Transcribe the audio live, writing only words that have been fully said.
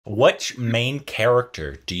Which main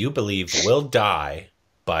character do you believe will die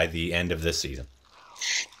by the end of this season?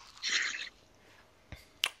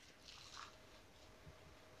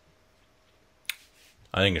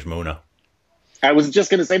 I think it's Muna. I was just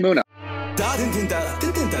going to say Muna.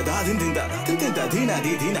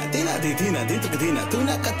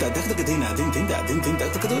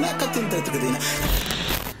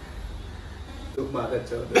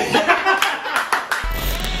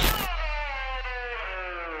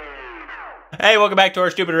 Hey, welcome back to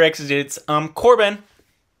our Stupid Rexes. I'm Corbin.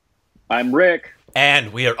 I'm Rick.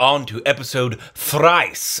 And we are on to episode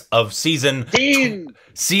thrice of season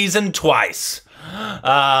twice.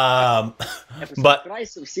 Episode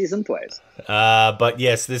thrice of season twice. But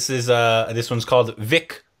yes, this is this one's called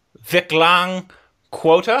VIKLAANG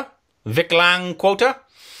QUOTA. VIKLAANG QUOTA.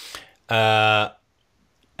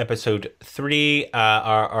 Episode 3.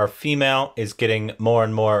 Our female is getting more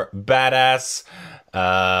and more badass.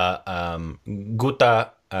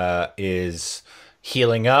 Guta is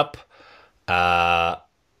healing up.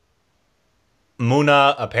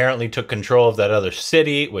 Muna apparently took control of that other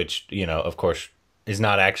city, which, you know, of course, is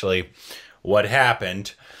not actually what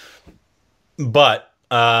happened. But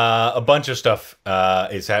a bunch of stuff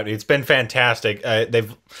is happening. It's been fantastic.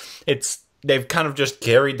 They've kind of just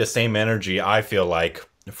carried the same energy, I feel like,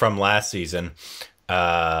 from last season.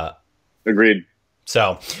 Agreed.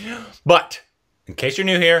 So, but in case you're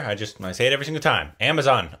new here, I say it every single time.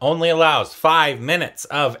 Amazon only allows 5 minutes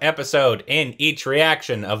of episode in each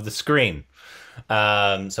reaction of the screen.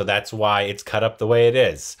 So that's why it's cut up the way it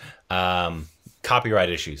is. Copyright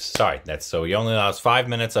issues. Sorry. So he only allows 5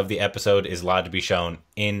 minutes of the episode is allowed to be shown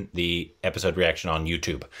in the episode reaction on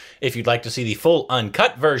YouTube. If you'd like to see the full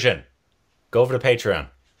uncut version, go over to Patreon.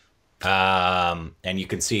 And you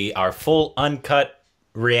can see our full uncut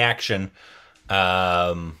reaction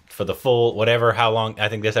for the full whatever, how long. I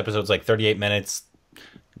think this episode's like 38 minutes.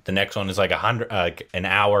 The next one is like an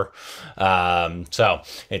hour. So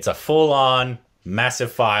it's a full-on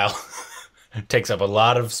massive file. It takes up a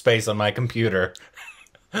lot of space on my computer.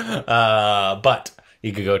 But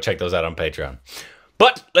you could go check those out on Patreon.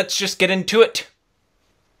 But let's just get into it.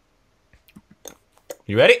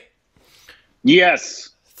 You ready? Yes.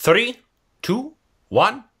 3, 2,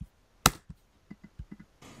 1.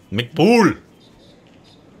 McBool.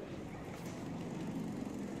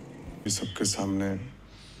 ये सबके सामने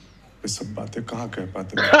ये सब बातें कहाँ कह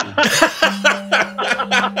पाते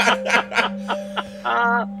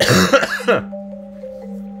हाँ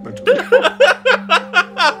बट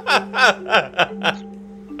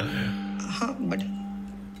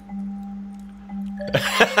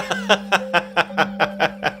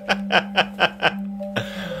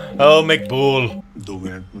Oh, McBool. 2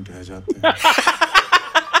 मिनट में रह जाते हैं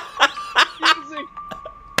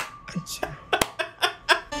अच्छा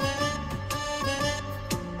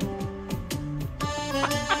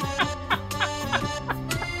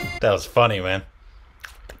That was funny, man.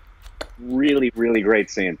 Really, really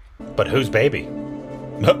great scene. But whose baby?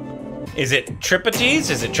 Is it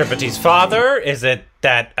Tripathi's? Is it Tripathi's father? Is it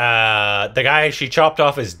that the guy she chopped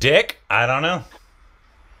off his dick? I don't know.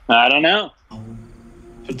 I don't know.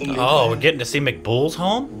 Oh, we're getting to see McBool's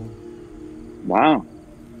home? Wow.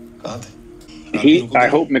 I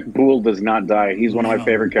hope McBool does not die. He's one of my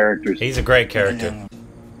favorite characters. He's a great character.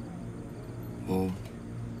 वो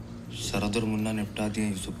शरद और मुन्ना निपटा दिए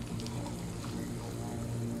यूसुफ को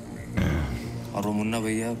और वो मुन्ना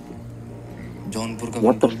भैया जौनपुर का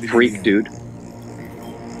What the freak, dude?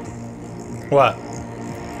 What?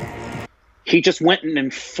 He just went and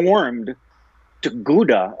informed to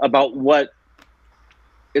Gouda about what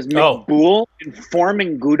is McBool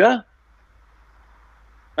informing Gouda?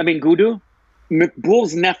 I mean, Gudu?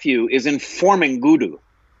 McBool's nephew is informing Gudu.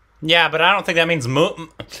 Yeah, but I don't think that means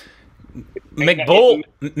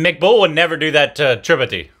McBool would never do that to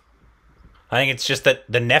Tripathi. I think it's just that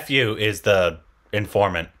the nephew is the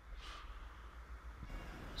informant.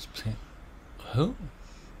 Who?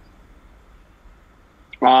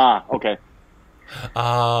 Ah, okay.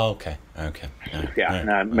 Oh, okay. Okay.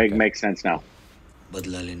 Yeah, makes sense now.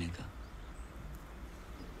 बदला लेने का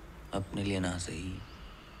अपने लिए ना सही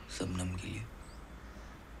सबनम के लिए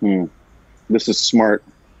This is smart.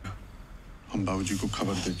 हम बाबूजी को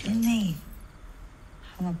खबर देंगे नहीं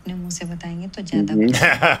हम अपने मुंह से बताएंगे तो ज्यादा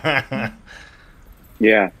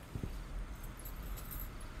Yeah.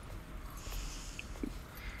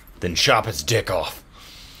 Then chop his dick off.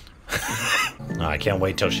 I can't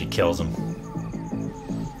wait till she kills him.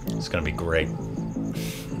 It's gonna be great.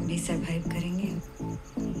 भी सरवाइव करेंगे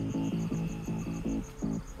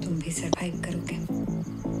तुम भी सरवाइव करोगे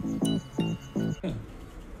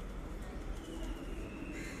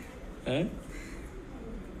हैं?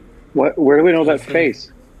 What? Where do we know that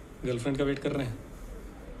face? Girlfriend का वेट कर रहे हैं।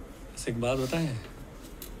 एक बात बताएं,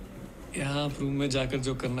 यहाँ आप रूम में जाकर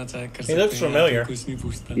जो करना चाहे कर सकते हैं। He looks familiar. कुछ नहीं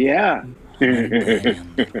पूछता। Yeah.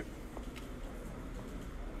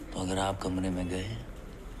 तो अगर आप कमरे में गए,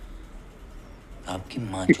 आपकी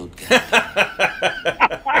माँ चोट गया।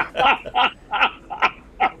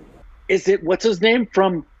 Is it what's his name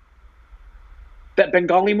from that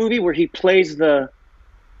Bengali movie where he plays the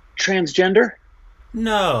transgender?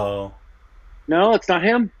 No. No, it's not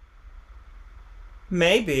him.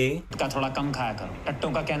 Maybe. का थोड़ा कम खाया करो,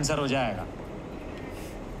 टट्टों का कैंसर हो जाएगा।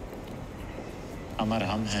 अमर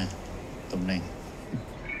हम हैं, तुम नहीं।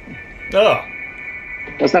 Oh.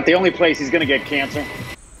 That's not the only place he's gonna get cancer.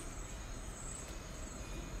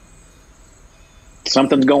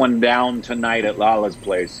 Something's going down tonight at Lala's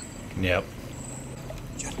place. Yep.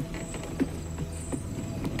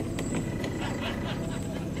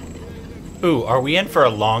 Ooh, are we in for a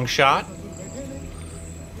long shot?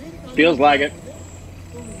 Feels like it.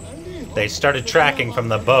 They started tracking from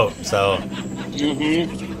the boat, so...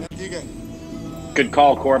 Good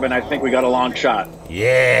call, Corbin. I think we got a long shot.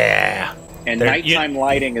 Yeah! And They're- nighttime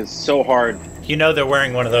lighting is so hard. You know they're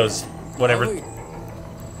wearing one of those, whatever,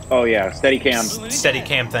 Oh yeah, steady cam. steady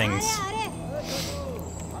cam things.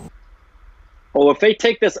 Oh, if they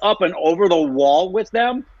take this up and over the wall with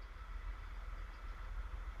them,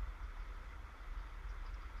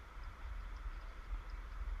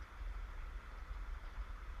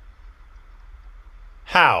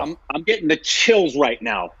 How? I'm getting the chills right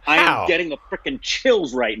now. I How? am getting the freaking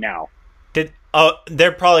chills right now.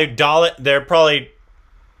 They're probably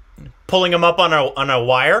pulling them up on a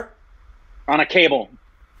wire? On a cable.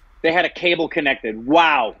 They had a cable connected.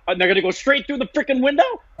 Wow. And they're going to go straight through the freaking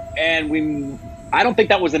window? And I don't think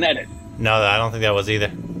that was an edit. No, I don't think that was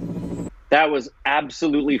either. That was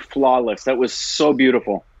absolutely flawless. That was so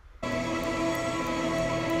beautiful.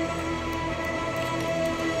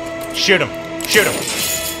 Shoot him! Shoot him!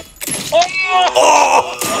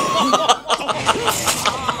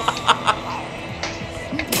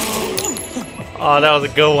 Oh, that was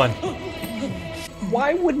a good one.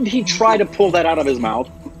 Why wouldn't he try to pull that out of his mouth?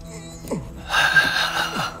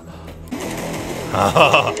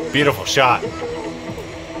 Oh, beautiful shot.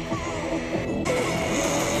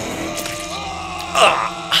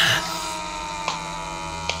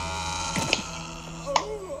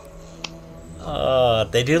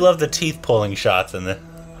 They do love the teeth pulling shots in the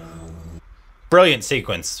brilliant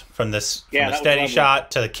sequence from this Yeah, from the that was steady lovely.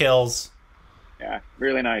 shot to the kills. Yeah,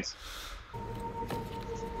 really nice.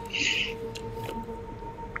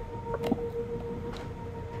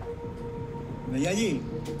 भैया जी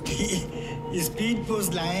speed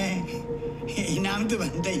post लाए हैं इनाम तो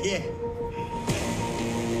बनता ही है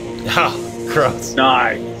Oh, gross.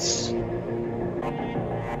 Nice.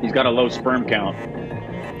 He's got a low sperm count.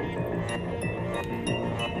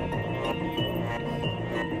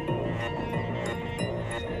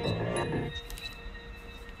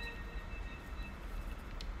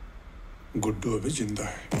 Guddu अभी जिंदा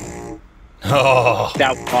है। Oh,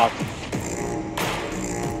 That was awesome.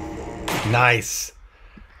 nice.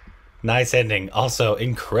 Nice ending. Also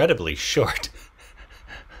incredibly short.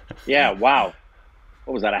 Yeah, wow.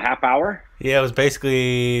 What was that, a half hour? Yeah, it was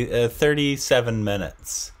basically 37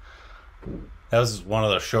 minutes. That was one of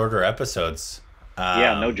the shorter episodes.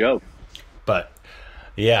 Yeah, no joke. But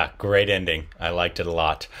yeah, great ending. I liked it a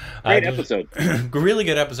lot. Great episode. Really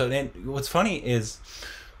good episode. And what's funny is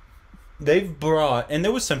they've brought, and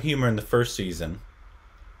there was some humor in the first season,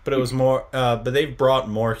 but it was more, but they've brought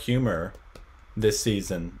more humor this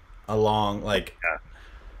season along, like,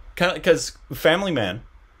 kind of, because Family Man,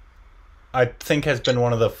 I think, has been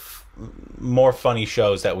one of the more funny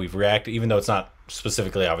shows that we've reacted, even though it's not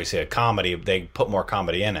specifically, obviously, a comedy. They put more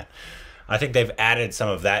comedy in it. I think they've added some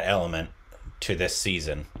of that element to this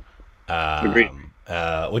season, Agreed.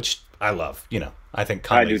 which I love. You know, I think I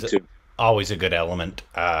comedy do is too. always a good element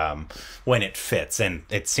when it fits, and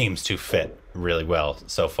it seems to fit really well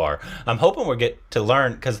so far. I'm hoping we'll get to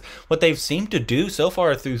learn, because what they've seemed to do so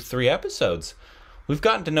far through 3 episodes, we've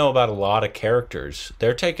gotten to know about a lot of characters.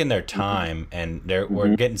 They're taking their time, and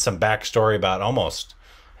we're getting some backstory about almost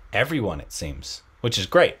everyone, it seems, which is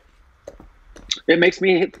great. It makes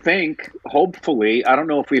me think, hopefully, I don't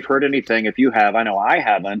know if we've heard anything. If you have, I know I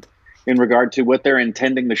haven't, in regard to what they're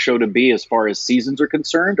intending the show to be as far as seasons are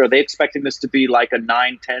concerned. Are they expecting this to be like a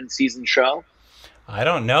 9-10 season show? I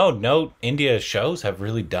don't know. No India shows have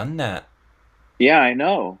really done that. Yeah, I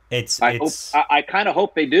know. I kind of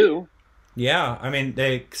hope they do. Yeah, I mean,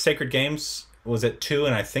 Sacred Games was at 2,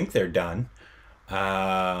 and I think they're done.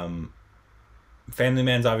 Family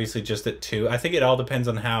Man's obviously just at 2. I think it all depends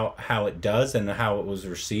on how it does and how it was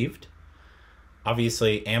received.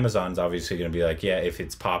 Obviously, Amazon's obviously going to be like, yeah, if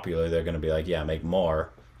it's popular, they're going to be like, yeah, make more.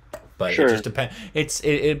 But Sure. it just depends.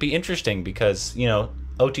 It'd be interesting because, you know,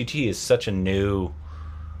 OTT is such a new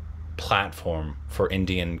platform for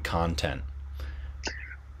Indian content.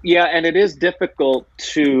 Yeah, and it is difficult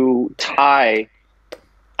to tie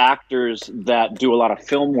actors that do a lot of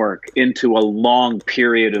film work into a long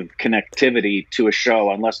period of connectivity to a show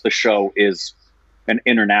unless the show is an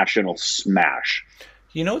international smash.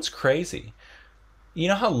 You know, it's crazy. You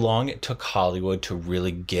know how long it took Hollywood to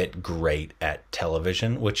really get great at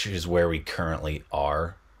television, which is where we currently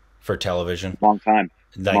are for television? Long time.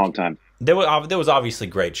 Like, Long time. There was obviously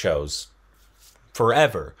great shows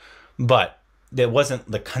forever, but there wasn't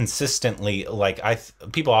the consistently, like,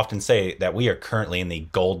 people often say that we are currently in the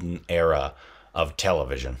golden era of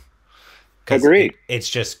television. Agreed. It's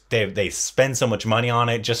just they spend so much money on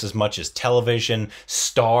it, just as much as television.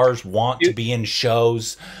 Stars want to be in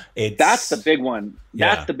shows. That's the big one.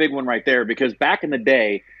 That's the big one right there. Because back in the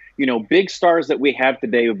day, you know, big stars that we have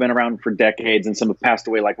today have been around for decades, and some have passed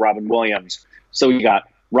away, like Robin Williams. So you got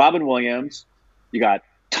Robin Williams, you got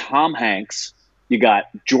Tom Hanks, you got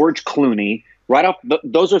George Clooney. Right off,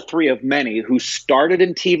 those are 3 of many who started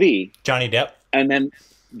in TV. Johnny Depp, and then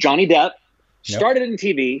Johnny Depp started in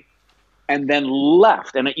TV. And then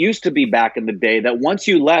left. And it used to be back in the day that once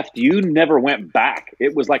you left, you never went back.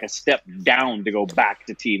 It was like a step down to go back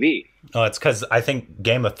to TV. Oh, it's because I think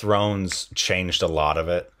Game of Thrones changed a lot of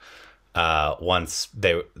it. Once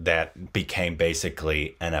that became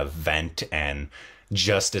basically an event and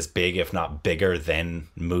just as big, if not bigger, than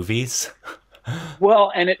movies.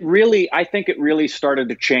 Well, and I think it really started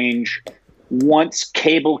to change once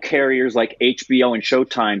cable carriers like HBO and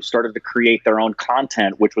Showtime started to create their own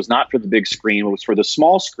content, which was not for the big screen, it was for the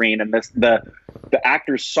small screen. And the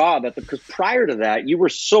actors saw that, because prior to that, you were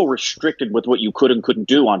so restricted with what you could and couldn't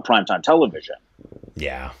do on primetime television.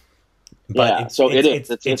 Yeah. But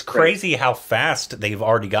it's crazy how fast they've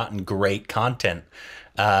already gotten great content.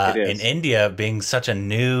 In India being such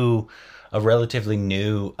a relatively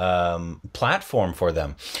new platform for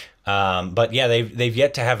them. But yeah, they've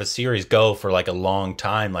yet to have a series go for like a long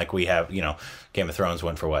time. Like we have, you know, Game of Thrones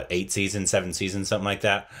went for what, 8 seasons, 7 seasons, something like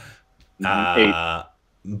that. 8.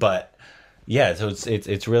 But yeah, so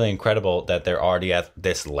it's really incredible that they're already at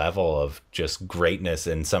this level of just greatness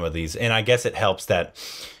in some of these. And I guess it helps that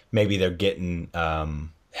maybe they're getting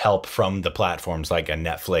help from the platforms like a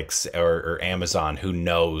Netflix or Amazon, who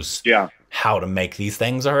knows how to make these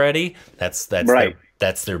things already. That's right.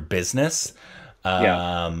 That's their business.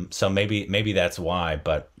 So maybe that's why,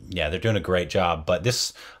 but yeah, they're doing a great job. But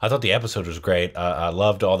I thought the episode was great. I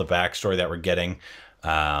loved all the backstory that we're getting.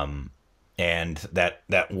 And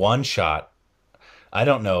that one shot, I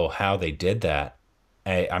don't know how they did that.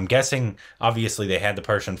 I'm guessing obviously they had the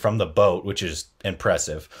person from the boat, which is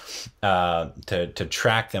impressive, to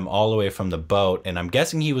track them all the way from the boat. And I'm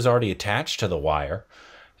guessing he was already attached to the wire.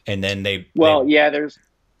 And then they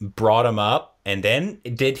brought him up. And then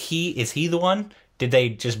is he the one? Did they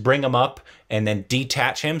just bring him up and then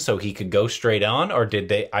detach him so he could go straight on? Or did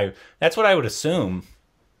that's what I would assume.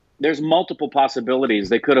 There's multiple possibilities.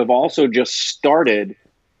 They could have also just started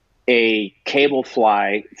a cable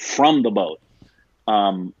fly from the boat.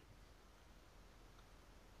 And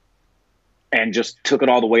just took it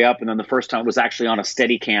all the way up. And then the first time it was actually on a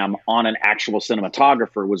Steadicam on an actual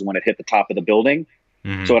cinematographer was when it hit the top of the building.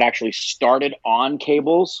 Mm-hmm. So it actually started on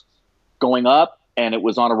cables going up, and it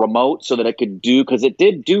was on a remote so that it could because it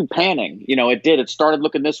did do panning. You know, it started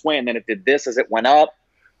looking this way and then it did this as it went up.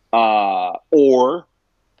 Or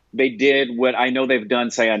they did what I know they've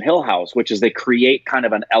done, say, on Hill House, which is they create kind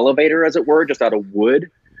of an elevator, as it were, just out of wood,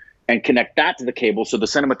 and connect that to the cable. So the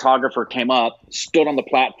cinematographer came up, stood on the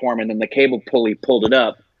platform, and then the cable pulley pulled it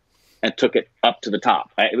up and took it up to the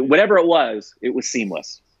top. Whatever it was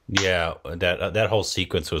seamless. Yeah, that whole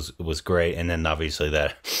sequence was great. And then obviously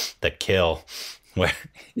the kill where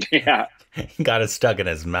he got it stuck in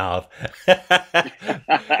his mouth.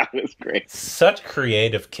 That was great. Such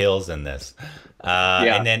creative kills in this.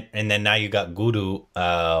 And then now you got Guru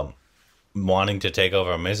wanting to take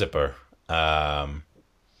over Mirzapur.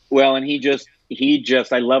 Well, and he just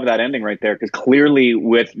I love that ending right there, because clearly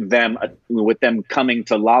with them coming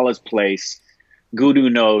to Lala's place, Guru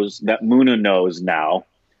knows that Muna knows now.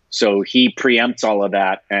 So he preempts all of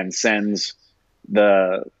that and sends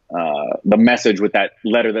the message with that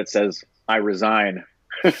letter that says, "I resign."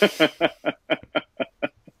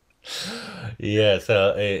 Yeah,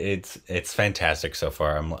 so it's fantastic so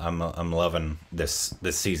far. I'm loving this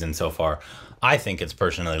season so far. I think it's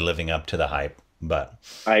personally living up to the hype. But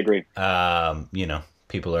I agree. You know,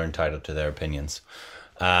 people are entitled to their opinions.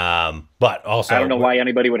 But also, I don't know why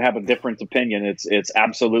anybody would have a different opinion. It's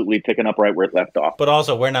absolutely picking up right where it left off. But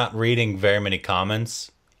also, we're not reading very many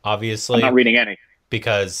comments, obviously. I'm not reading any.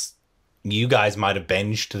 Because you guys might have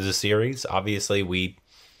binged the series. Obviously, we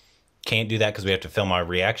can't do that because we have to film our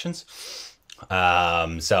reactions.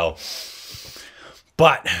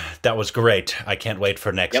 But that was great. I can't wait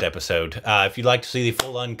for next episode. If you'd like to see the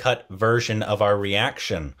full uncut version of our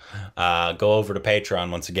reaction, go over to Patreon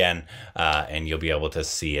once again, and you'll be able to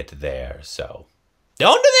see it there. So,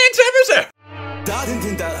 on to the next episode!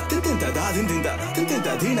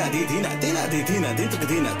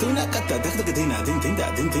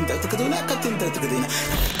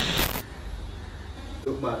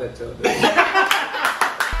 Look,